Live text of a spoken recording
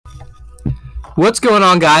What's going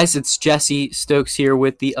on, guys? It's Jesse Stokes here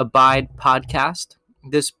with the Abide podcast.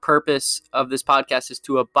 This purpose of this podcast is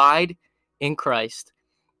to abide in Christ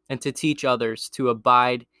and to teach others to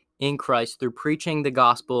abide in Christ through preaching the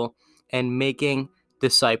gospel and making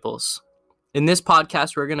disciples. In this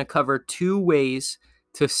podcast, we're going to cover two ways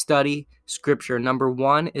to study Scripture. Number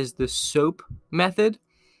one is the SOAP method,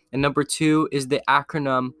 and number two is the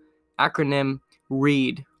acronym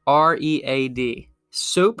READ, R-E-A-D.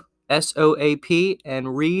 SOAP, S-O-A-P,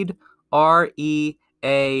 and READ, R-E-A-D.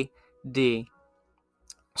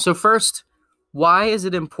 So first, why is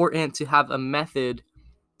it important to have a method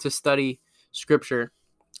to study Scripture?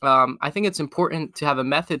 I think it's important to have a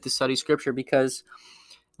method to study Scripture because,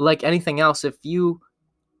 like anything else, if you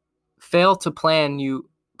fail to plan, you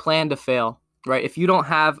plan to fail, right? If you don't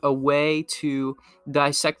have a way to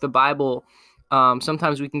dissect the Bible,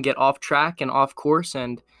 sometimes we can get off track and off course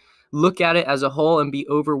and look at it as a whole and be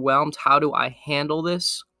overwhelmed. How do I handle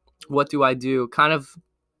this? What do I do?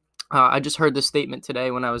 I just heard this statement today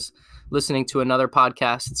when I was listening to another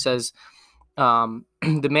podcast. It says, the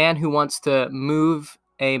man who wants to move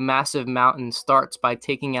a massive mountain starts by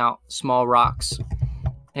taking out small rocks.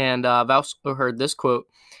 And I've also heard this quote,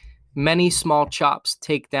 many small chops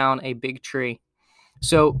take down a big tree.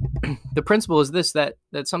 So the principle is this, that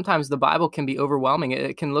sometimes the Bible can be overwhelming.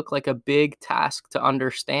 It can look like a big task to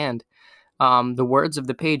understand the words of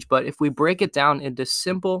the page. But if we break it down into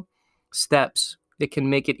simple steps, it can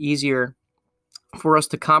make it easier for us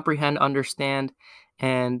to comprehend, understand.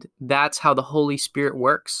 And that's how the Holy Spirit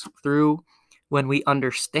works. Through when we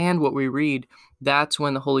understand what we read, that's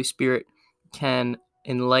when the Holy Spirit can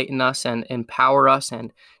enlighten us and empower us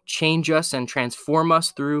and change us and transform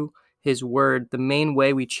us through His Word. The main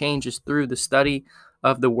way we change is through the study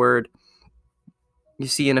of the Word. You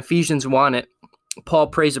see, in Ephesians 1, Paul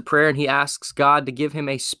prays a prayer and he asks God to give him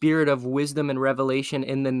a spirit of wisdom and revelation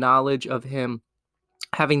in the knowledge of Him,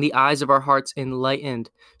 having the eyes of our hearts enlightened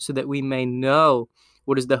so that we may know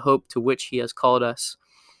what is the hope to which He has called us.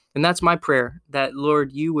 And that's my prayer, that,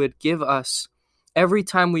 Lord, You would give us, every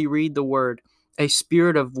time we read the Word, a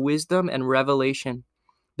spirit of wisdom and revelation,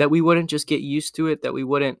 that we wouldn't just get used to it, that we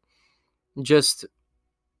wouldn't just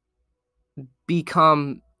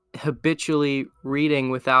become habitually reading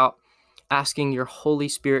without asking Your Holy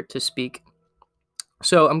Spirit to speak.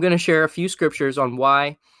 So I'm going to share a few scriptures on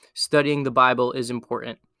why studying the Bible is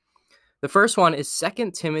important. The first one is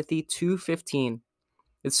 2 Timothy 2:15.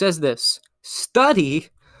 It says this, study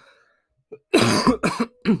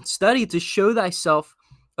to show thyself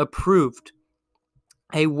approved,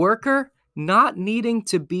 a worker not needing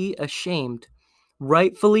to be ashamed,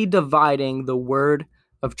 rightfully dividing the word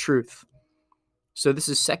of truth. So this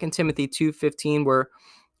is 2 Timothy 2:15, where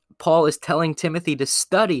Paul is telling Timothy to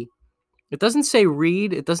study. It doesn't say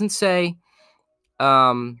read. It doesn't say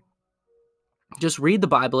just read the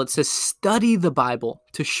Bible. It says study the Bible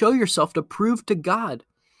to show yourself approved to God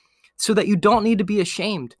so that you don't need to be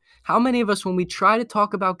ashamed. How many of us, when we try to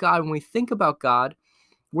talk about God, when we think about God,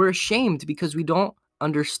 we're ashamed because we don't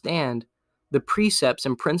understand the precepts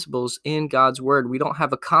and principles in God's Word. We don't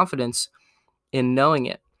have a confidence in knowing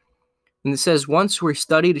it. And it says, once we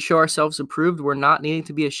study to show ourselves approved, we're not needing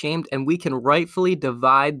to be ashamed, and we can rightfully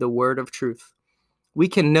divide the word of truth. We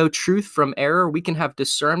can know truth from error. We can have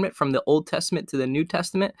discernment from the Old Testament to the New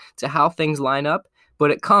Testament to how things line up,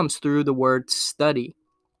 but it comes through the word study.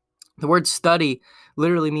 The word study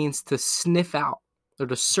literally means to sniff out or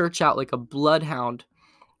to search out, like a bloodhound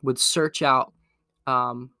would search out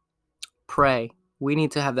prey. We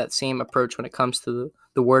need to have that same approach when it comes to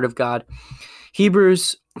the Word of God.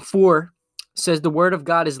 Hebrews 4 says the Word of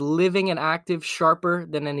God is living and active, sharper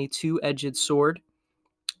than any two-edged sword.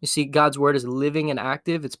 You see, God's Word is living and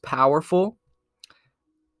active. It's powerful.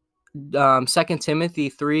 2 Timothy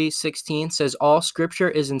 3:16 says all Scripture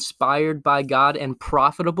is inspired by God and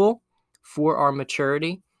profitable for our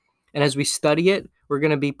maturity. And as we study it, we're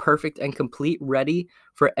going to be perfect and complete, ready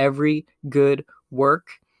for every good work.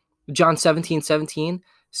 John 17:17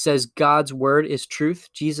 says God's word is truth.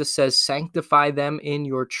 Jesus says, sanctify them in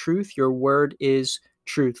your truth. Your word is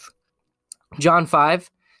truth. John 5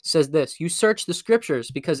 says this, you search the scriptures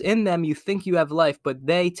because in them you think you have life, but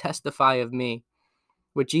they testify of me.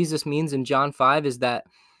 What Jesus means in John 5 is that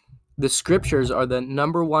the scriptures are the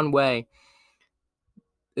number one way,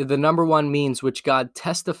 the number one means which God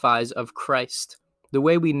testifies of Christ. The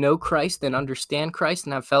way we know Christ and understand Christ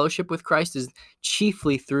and have fellowship with Christ is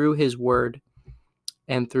chiefly through His Word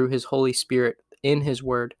and through His Holy Spirit in His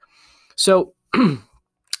Word. So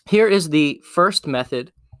here is the first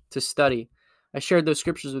method to study. I shared those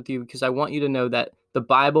scriptures with you because I want you to know that the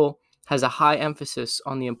Bible has a high emphasis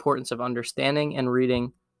on the importance of understanding and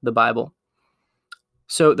reading the Bible.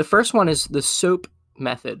 So the first one is the SOAP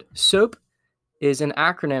method. SOAP is an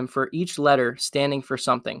acronym for each letter standing for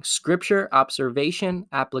something: Scripture, observation,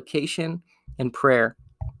 application, and prayer.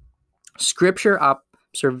 Scripture,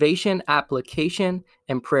 observation, application,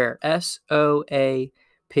 and prayer. SOAP.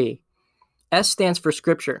 S stands for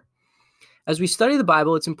Scripture. As we study the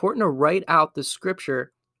Bible, it's important to write out the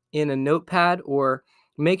Scripture in a notepad, or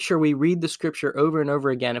make sure we read the Scripture over and over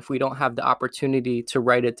again if we don't have the opportunity to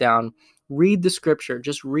write it down. Read the Scripture.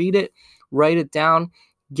 Just read it, write it down,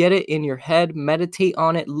 get it in your head, meditate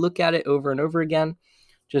on it, look at it over and over again.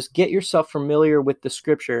 Just get yourself familiar with the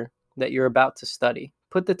Scripture that you're about to study.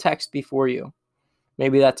 Put the text before you.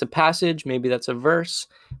 Maybe that's a passage, maybe that's a verse,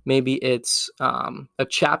 maybe it's a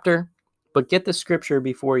chapter, but get the Scripture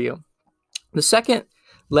before you. The second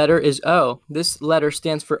letter is O. This letter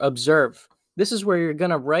stands for observe. This is where you're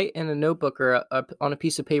going to write in a notebook or on a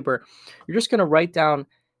piece of paper. You're just going to write down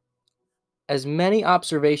as many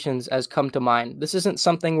observations as come to mind. This isn't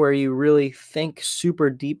something where you really think super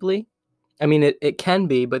deeply. I mean, it can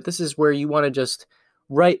be, but this is where you want to just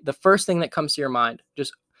write the first thing that comes to your mind.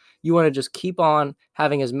 You want to just keep on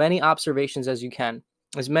having as many observations as you can,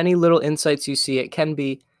 as many little insights you see. It can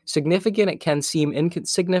be significant, it can seem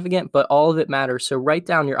insignificant, but all of it matters. So write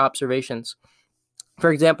down your observations.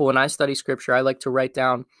 For example, when I study Scripture, I like to write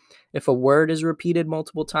down if a word is repeated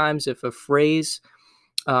multiple times, if a phrase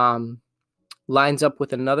lines up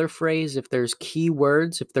with another phrase, if there's key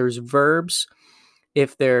words, if there's verbs,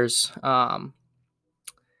 if there's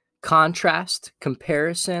contrast,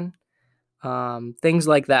 comparison, things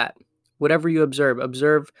like that. Whatever you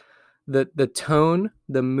observe the tone,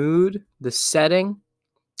 the mood, the setting.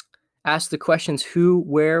 Ask the questions who,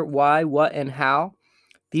 where, why, what, and how.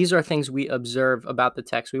 These are things we observe about the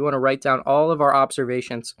text. We want to write down all of our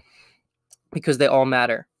observations because they all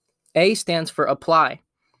matter. A stands for apply.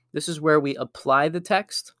 This is where we apply the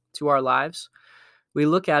text to our lives. We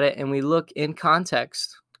look at it and we look in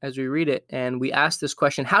context as we read it, and we ask this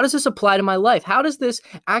question: how does this apply to my life? How does this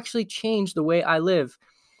actually change the way I live?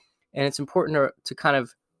 And it's important to kind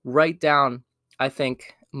of write down, I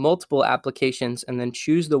think, multiple applications and then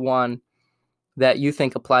choose the one that you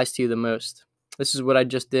think applies to you the most. This is what I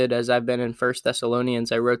just did as I've been in 1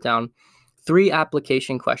 Thessalonians. I wrote down 3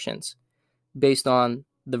 application questions based on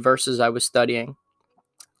the verses I was studying.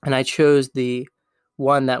 And I chose the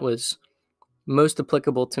one that was most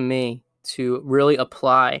applicable to me to really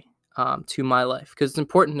apply to my life. Because it's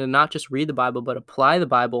important to not just read the Bible, but apply the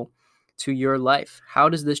Bible to your life. How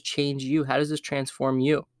does this change you? How does this transform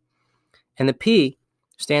you? And the P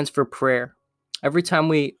stands for prayer. Every time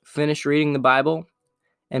we finish reading the Bible,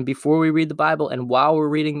 and before we read the Bible, and while we're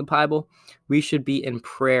reading the Bible, we should be in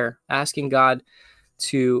prayer, asking God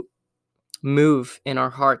to move in our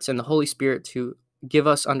hearts and the Holy Spirit to give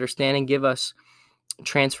us understanding, give us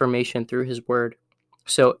transformation through His Word.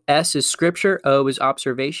 So S is Scripture, O is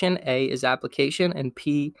observation, A is application, and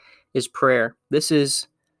P is prayer. This is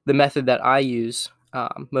the method that I use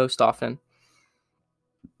most often.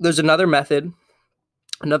 There's another method,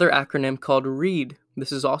 another acronym called READ.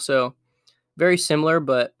 This is also very similar,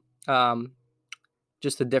 but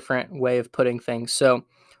just a different way of putting things. So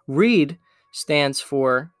READ stands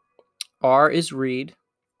for R is read,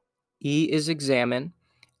 E is examine,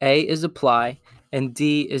 A is apply, and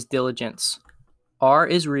D is diligence. R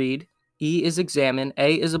is read, E is examine,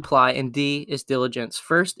 A is apply, and D is diligence.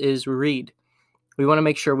 First is read. We want to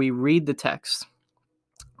make sure we read the text.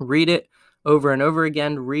 Read it over and over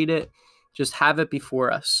again. Read it. Just have it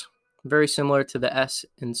before us. Very similar to the S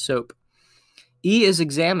in SOAP. E is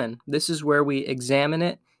examine. This is where we examine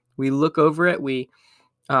it. We look over it. We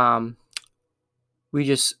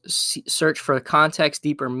just search for context,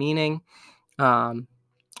 deeper meaning, and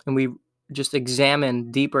we just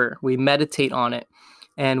examine deeper. We meditate on it,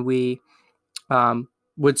 and we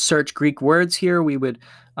would search Greek words here. We would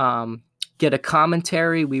get a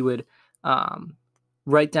commentary. We would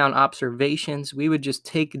write down observations. We would just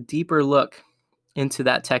take a deeper look into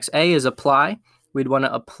that text. A is apply. We'd want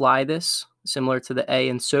to apply this, similar to the A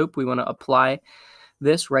in SOAP. We want to apply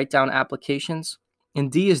this, write down applications.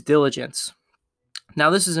 And D is diligence. Now,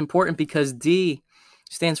 this is important because D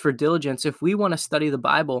stands for diligence. If we want to study the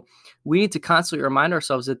Bible, we need to constantly remind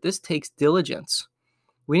ourselves that this takes diligence.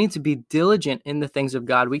 We need to be diligent in the things of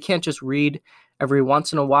God. We can't just read every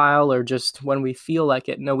once in a while or just when we feel like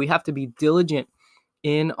it. No, we have to be diligent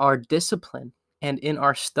in our discipline and in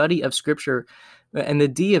our study of Scripture. And the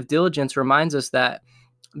D of diligence reminds us that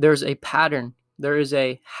there's a pattern. There is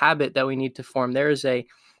a habit that we need to form. There is a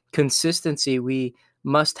consistency we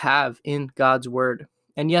must have in God's Word.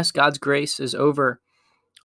 And yes, God's grace is over